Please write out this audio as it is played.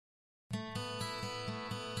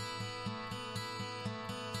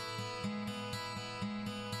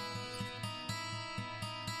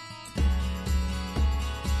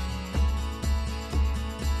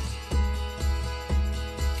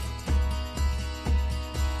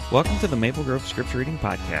Welcome to the Maple Grove Scripture Reading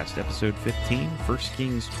Podcast, Episode 15, 1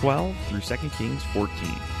 Kings 12 through 2 Kings 14.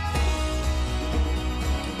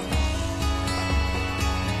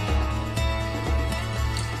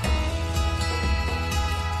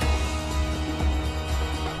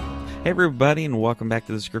 Hey everybody, and welcome back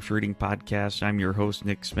to the Scripture Reading Podcast. I'm your host,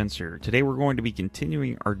 Nick Spencer. Today we're going to be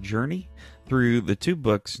continuing our journey through the two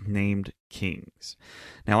books named Kings.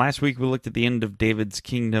 Now, last week we looked at the end of David's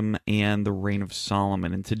kingdom and the reign of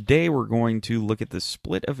Solomon, and today we're going to look at the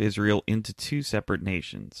split of Israel into two separate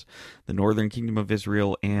nations, the northern kingdom of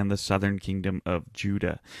Israel and the southern kingdom of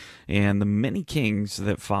Judah, and the many kings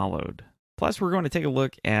that followed. Plus, we're going to take a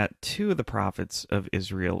look at two of the prophets of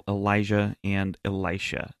Israel, Elijah and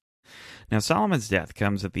Elisha. Now, Solomon's death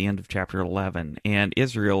comes at the end of chapter 11, and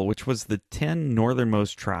Israel, which was the 10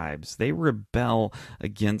 northernmost tribes, they rebel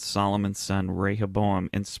against Solomon's son Rehoboam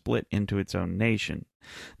and split into its own nation.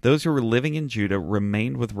 Those who were living in Judah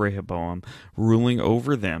remained with Rehoboam, ruling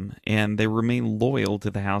over them, and they remained loyal to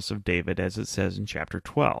the house of David, as it says in chapter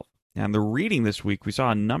 12. Now, in the reading this week, we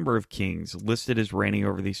saw a number of kings listed as reigning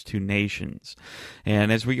over these two nations.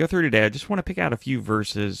 And as we go through today, I just want to pick out a few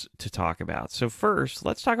verses to talk about. So first,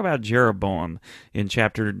 let's talk about Jeroboam in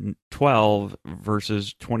chapter 12,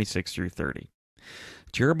 verses 26 through 30.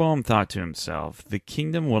 Jeroboam thought to himself, "The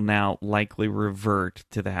kingdom will now likely revert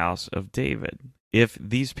to the house of David. If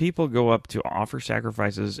these people go up to offer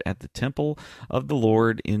sacrifices at the temple of the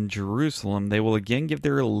Lord in Jerusalem, they will again give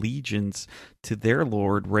their allegiance to their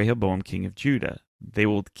lord Rehoboam, king of Judah. They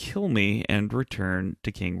will kill me and return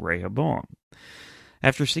to King Rehoboam."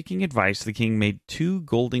 After seeking advice, the king made 2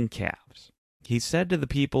 golden calves. He said to the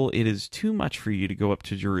people, "It is too much for you to go up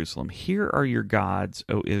to Jerusalem. Here are your gods,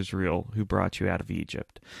 O Israel, who brought you out of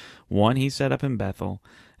Egypt." One he set up in Bethel,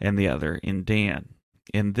 and the other in Dan.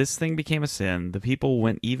 And this thing became a sin. The people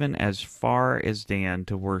went even as far as Dan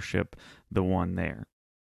to worship the one there.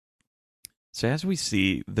 So as we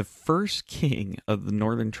see, the first king of the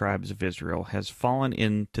northern tribes of Israel has fallen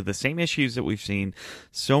into the same issues that we've seen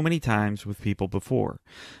so many times with people before.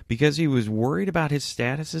 Because he was worried about his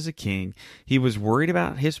status as a king, he was worried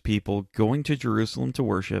about his people going to Jerusalem to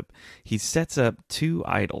worship, he sets up 2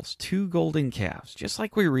 idols, 2 golden calves, just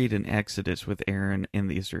like we read in Exodus with Aaron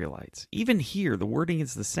and the Israelites. Even here, the wording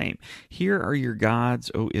is the same. "Here are your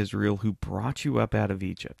gods, O Israel, who brought you up out of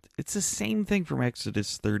Egypt." It's the same thing from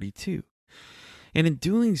Exodus 32. And in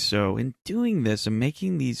doing this and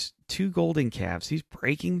making these 2 golden calves, he's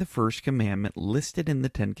breaking the first commandment listed in the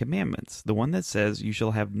 10 Commandments, the one that says, "You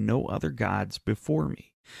shall have no other gods before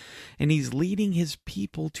me." And he's leading his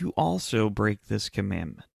people to also break this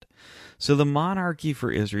commandment. So the monarchy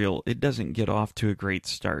for Israel, it doesn't get off to a great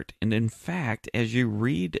start. And in fact, as you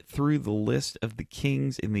read through the list of the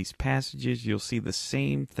kings in these passages, you'll see the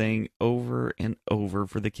same thing over and over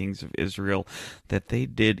for the kings of Israel, that they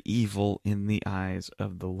did evil in the eyes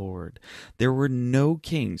of the Lord. There were no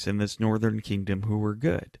kings in this northern kingdom who were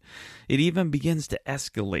good. It even begins to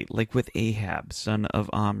escalate, like with Ahab, son of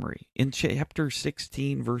Omri. In chapter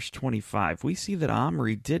 16, verse 25, we see that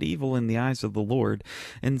Omri did evil in the eyes of the Lord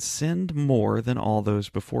and sinned more than all those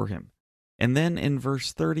before him. And then in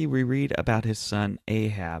verse 30, we read about his son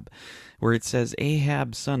Ahab, where it says,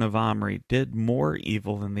 "Ahab, son of Omri, did more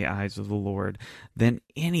evil in the eyes of the Lord than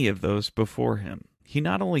any of those before him." He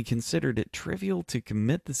not only considered it trivial to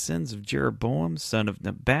commit the sins of Jeroboam, son of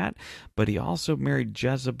Nebat, but he also married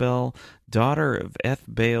Jezebel, daughter of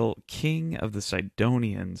Ethbaal, king of the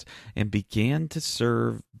Sidonians, and began to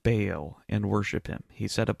serve Baal and worship him. He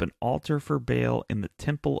set up an altar for Baal in the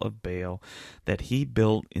temple of Baal that he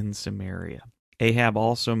built in Samaria. Ahab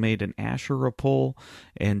also made an Asherah pole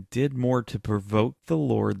and did more to provoke the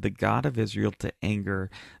Lord, the God of Israel, to anger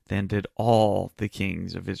than did all the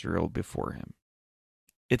kings of Israel before him.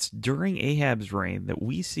 It's during Ahab's reign that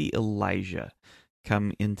we see Elijah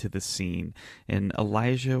come into the scene, and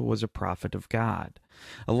Elijah was a prophet of God.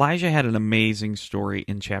 Elijah had an amazing story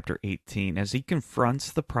in chapter 18 as he confronts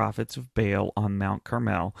the prophets of Baal on Mount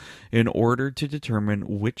Carmel in order to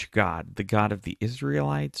determine which God, the God of the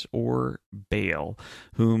Israelites or Baal,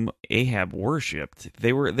 whom Ahab worshipped.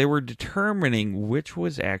 They were determining which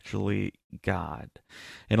was actually God.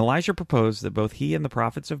 And Elijah proposed that both he and the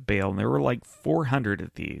prophets of Baal, and there were like 400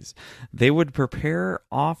 of these, they would prepare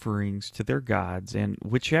offerings to their gods, and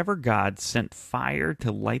whichever god sent fire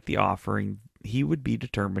to light the offering, he would be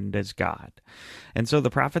determined as God. And so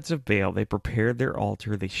the prophets of Baal, they prepared their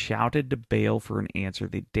altar, they shouted to Baal for an answer,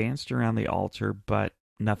 they danced around the altar, but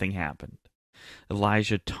nothing happened.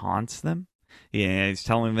 Elijah taunts them. Yeah, he's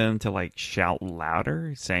telling them to shout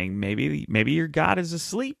louder, saying maybe your God is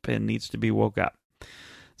asleep and needs to be woke up.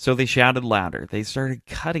 So they shouted louder. They started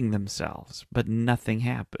cutting themselves, but nothing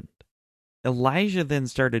happened. Elijah then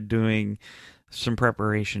started doing some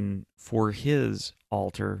preparation for his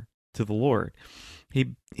altar to the Lord.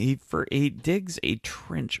 He digs a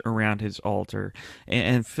trench around his altar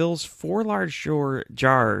and fills 4 large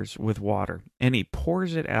jars with water, and he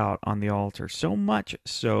pours it out on the altar, so much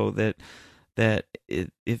so that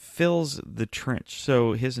it fills the trench.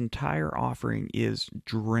 So his entire offering is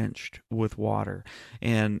drenched with water,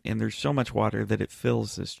 and there's so much water that it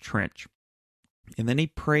fills this trench. And then he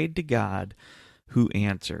prayed to God, who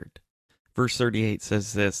answered. Verse 38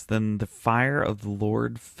 says this: Then the fire of the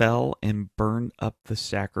Lord fell and burned up the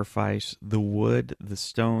sacrifice, the wood, the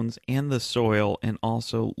stones, and the soil, and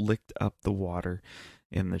also licked up the water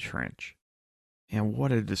in the trench. And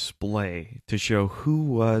what a display to show who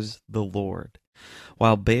was the Lord.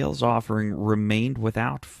 While Baal's offering remained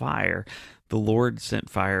without fire, the Lord sent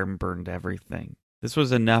fire and burned everything. This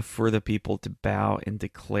was enough for the people to bow and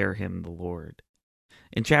declare him the Lord.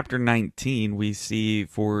 In chapter 19, we see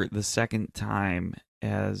for the second time,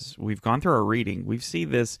 as we've gone through our reading, we see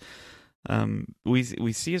this.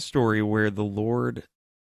 We see a story where the Lord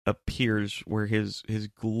appears, where his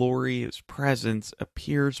glory, his presence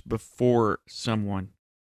appears before someone.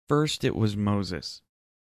 First, it was Moses,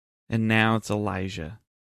 and now it's Elijah.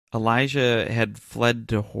 Elijah had fled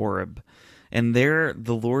to Horeb, and there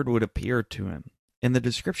the Lord would appear to him. And the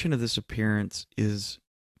description of this appearance is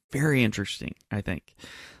very interesting, I think.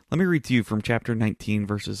 Let me read to you from chapter 19,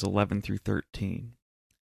 verses 11 through 13.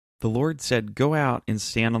 The Lord said, "Go out and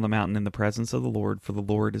stand on the mountain in the presence of the Lord, for the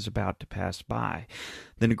Lord is about to pass by."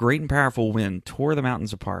 Then a great and powerful wind tore the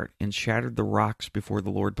mountains apart and shattered the rocks before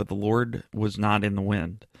the Lord, but the Lord was not in the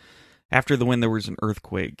wind. After the wind there was an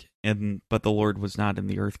earthquake, but the Lord was not in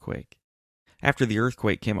the earthquake. After the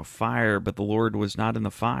earthquake came a fire, but the Lord was not in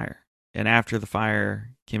the fire. And after the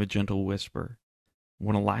fire came a gentle whisper.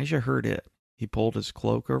 When Elijah heard it, he pulled his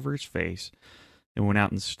cloak over his face and went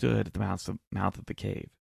out and stood at the mouth of the cave.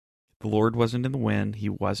 The Lord wasn't in the wind. He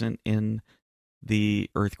wasn't in the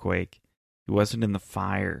earthquake. He wasn't in the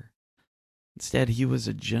fire. Instead, he was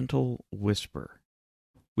a gentle whisper.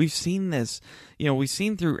 We've seen this, we've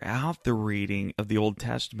seen throughout the reading of the Old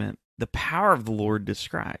Testament the power of the Lord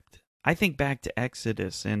described. I think back to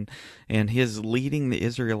Exodus and his leading the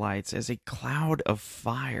Israelites as a cloud of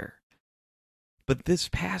fire. But this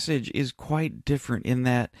passage is quite different in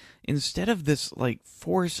that instead of this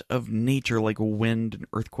force of nature like a wind, an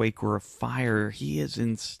earthquake, or a fire, he is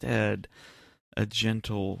instead a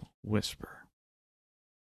gentle whisper.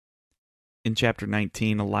 In chapter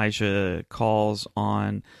 19, Elijah calls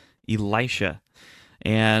on Elisha,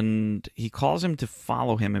 and he calls him to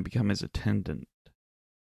follow him and become his attendant.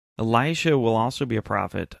 Elisha will also be a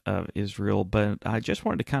prophet of Israel, but I just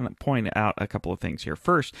wanted to kind of point out a couple of things here.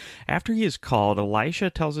 First, after he is called,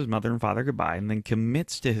 Elisha tells his mother and father goodbye and then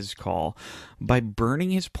commits to his call by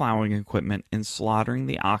burning his plowing equipment and slaughtering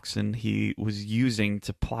the oxen he was using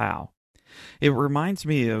to plow. It reminds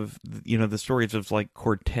me of, the stories of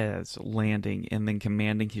Cortez landing and then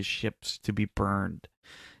commanding his ships to be burned.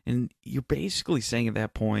 And you're basically saying at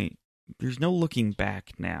that point, there's no looking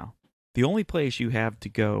back now. The only place you have to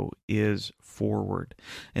go is forward.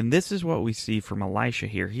 And this is what we see from Elisha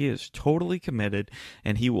here. He is totally committed,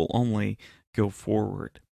 and he will only go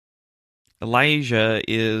forward. Elijah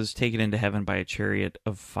is taken into heaven by a chariot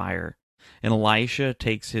of fire, and Elisha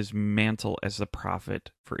takes his mantle as the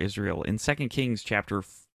prophet for Israel. In 2 Kings chapter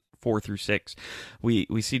 4 through 6, we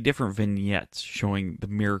see different vignettes showing the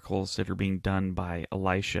miracles that are being done by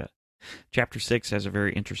Elisha. Chapter 6 has a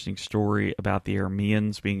very interesting story about the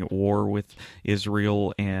Arameans being at war with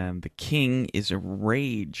Israel, and the king is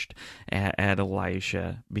enraged at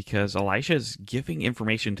Elisha because Elisha is giving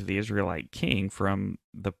information to the Israelite king from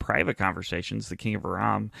the private conversations the king of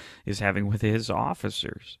Aram is having with his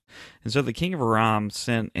officers. And so the king of Aram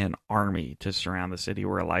sent an army to surround the city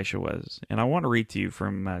where Elisha was. And I want to read to you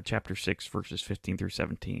from chapter 6, verses 15 through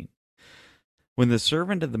 17. When the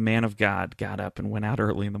servant of the man of God got up and went out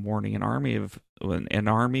early in the morning, an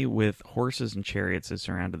army with horses and chariots had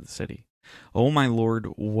surrounded the city. "Oh, my lord,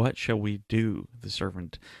 what shall we do?" the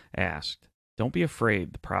servant asked. "Don't be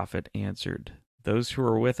afraid," the prophet answered. "Those who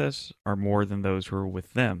are with us are more than those who are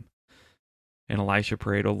with them." And Elisha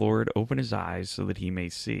prayed, "O Lord, open his eyes so that he may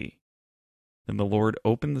see." Then the Lord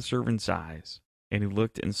opened the servant's eyes, and he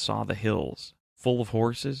looked and saw the hills, full of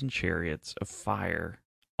horses and chariots of fire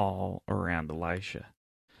all around Elisha.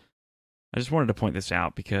 I just wanted to point this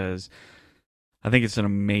out because I think it's an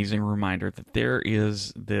amazing reminder that there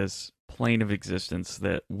is this plane of existence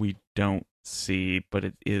that we don't see, but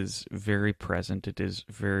it is very present. It is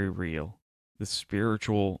very real. the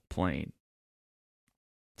spiritual plane.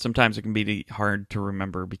 Sometimes it can be hard to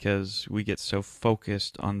remember because we get so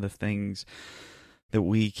focused on the things that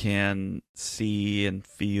we can see and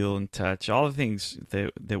feel and touch, all the things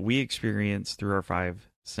that we experience through our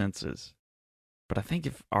five senses. But I think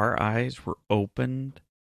if our eyes were opened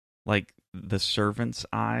like the servant's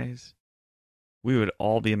eyes, we would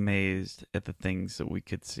all be amazed at the things that we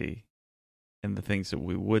could see and the things that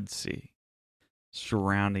we would see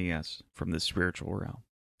surrounding us from the spiritual realm.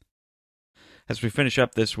 As we finish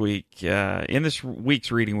up this week, in this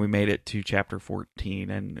week's reading, we made it to chapter 14,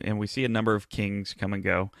 and we see a number of kings come and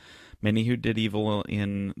go, many who did evil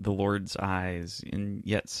in the Lord's eyes, and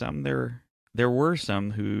yet there were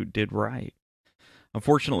some who did right.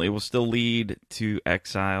 Unfortunately, it will still lead to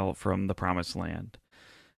exile from the promised land,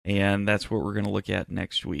 and that's what we're going to look at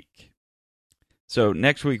next week. So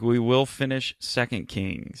next week we will finish 2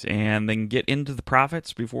 Kings, and then get into the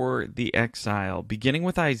prophets before the exile, beginning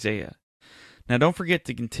with Isaiah. Now, don't forget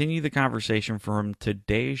to continue the conversation from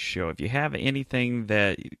today's show. If you have anything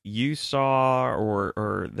that you saw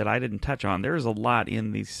or that I didn't touch on, there's a lot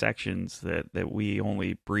in these sections that we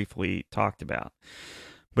only briefly talked about.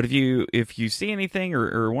 But if you see anything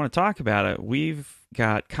or want to talk about it, we've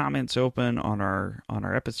got comments open on our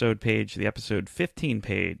episode page, the episode 15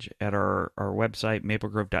 page at our website,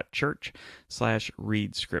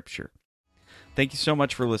 maplegrove.church/read scripture. Thank you so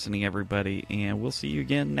much for listening, everybody, and we'll see you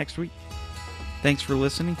again next week. Thanks for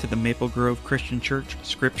listening to the Maple Grove Christian Church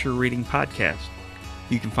Scripture Reading Podcast.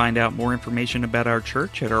 You can find out more information about our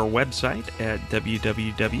church at our website at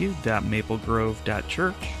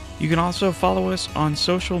www.maplegrove.church. You can also follow us on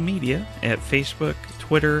social media at Facebook,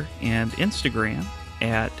 Twitter, and Instagram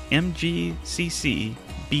at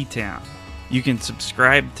MGCCBtown. You can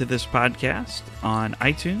subscribe to this podcast on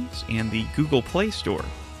iTunes and the Google Play Store.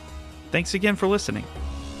 Thanks again for listening.